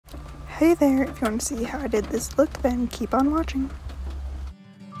Hey there, if you want to see how I did this look, then keep on watching.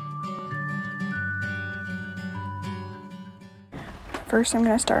 First, I'm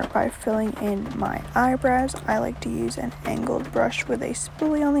going to start by filling in my eyebrows. I like to use an angled brush with a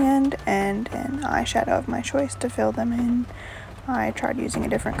spoolie on the end and an eyeshadow of my choice to fill them in. I tried using a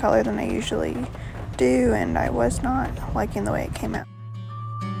different color than I usually do, and I was not liking the way it came out.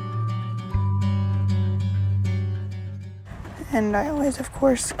 And I always, of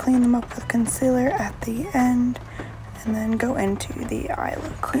course, clean them up with concealer at the end and then go into the eye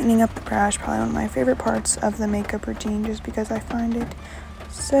look. Cleaning up the brow is probably one of my favorite parts of the makeup routine just because I find it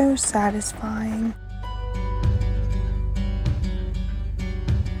so satisfying.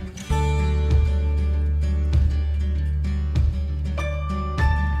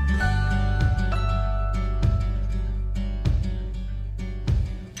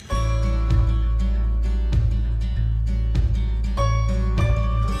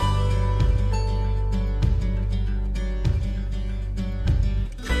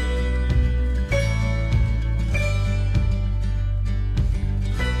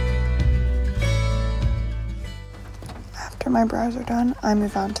 After my brows are done, I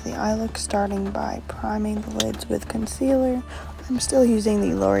move on to the eye look, starting by priming the lids with concealer. I'm still using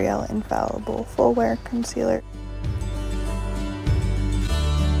the L'Oreal Infallible Full Wear Concealer.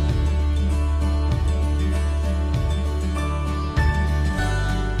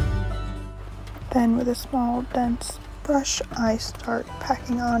 Then with a small dense brush, I start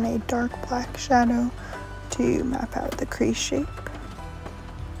packing on a dark black shadow to map out the crease shape.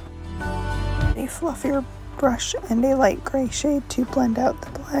 A fluffier brush and a light gray shade to blend out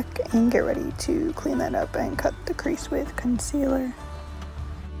the black and get ready to clean that up and cut the crease with concealer.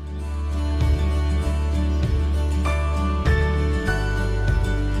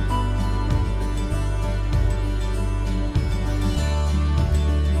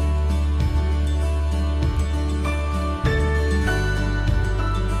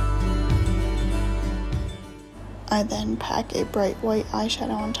 I then pack a bright white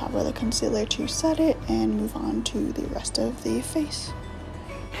eyeshadow on top of the concealer to set it and move on to the rest of the face.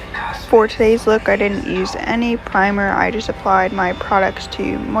 For today's look, I didn't use any primer. I just applied my products to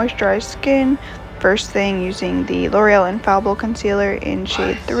moisturize skin. First thing, using the L'Oreal Infallible Concealer in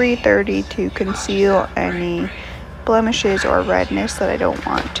shade 330 to conceal any blemishes or redness that I don't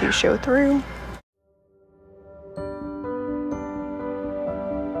want to show through.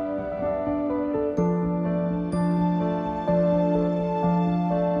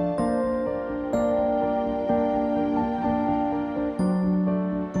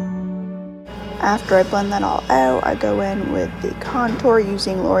 After I blend that all out, I go in with the contour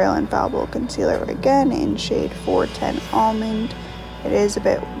using L'Oreal Infallible Concealer again in shade 410 Almond. It is a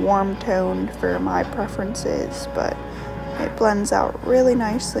bit warm toned for my preferences, but it blends out really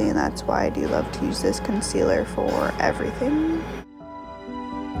nicely, and that's why I do love to use this concealer for everything.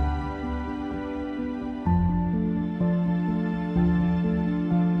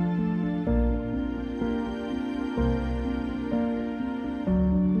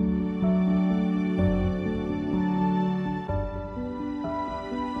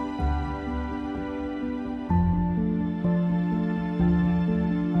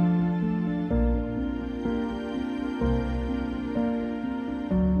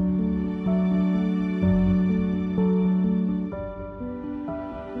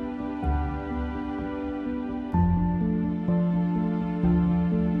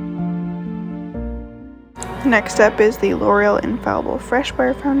 Next up is the L'Oreal Infallible Fresh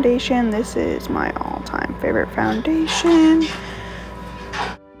Wear Foundation. This is my all-time favorite foundation.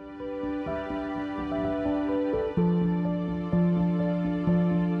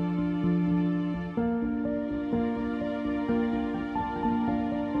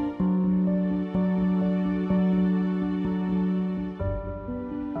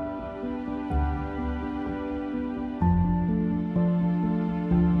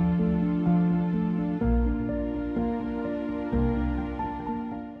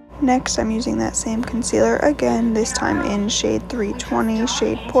 Next, I'm using that same concealer again, this time in shade 320,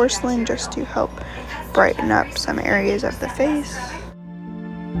 shade Porcelain, just to help brighten up some areas of the face.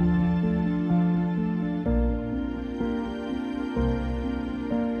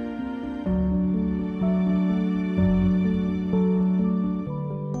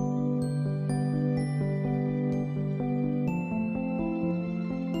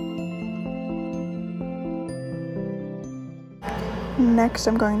 Next,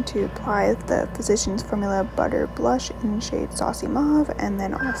 I'm going to apply the Physicians Formula Butter Blush in shade Saucy Mauve, and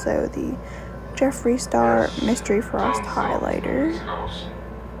then also the Jeffree Star Mystery Frost Highlighter.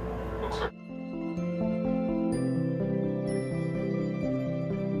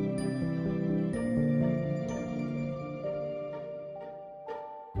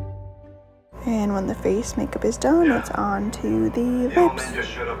 And when the face makeup is done, it's on to the lips.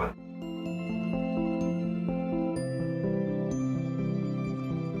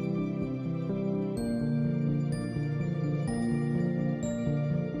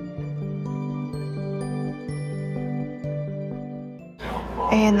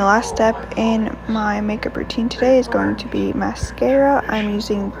 And the last step in my makeup routine today is going to be mascara. I'm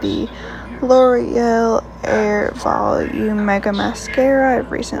using the L'Oreal Air Volume Mega Mascara.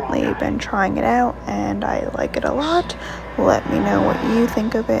 I've recently been trying it out and I like it a lot. Let me know what you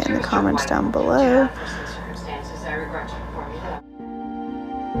think of it in the comments down below.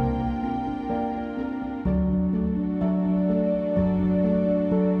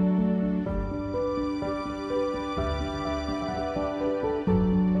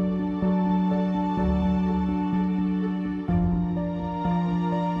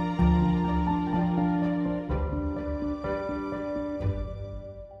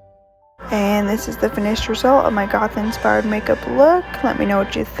 And this is the finished result of my goth inspired makeup look. Let me know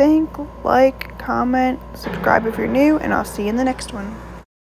what you think. Like, comment, subscribe if you're new, and I'll see you in the next one.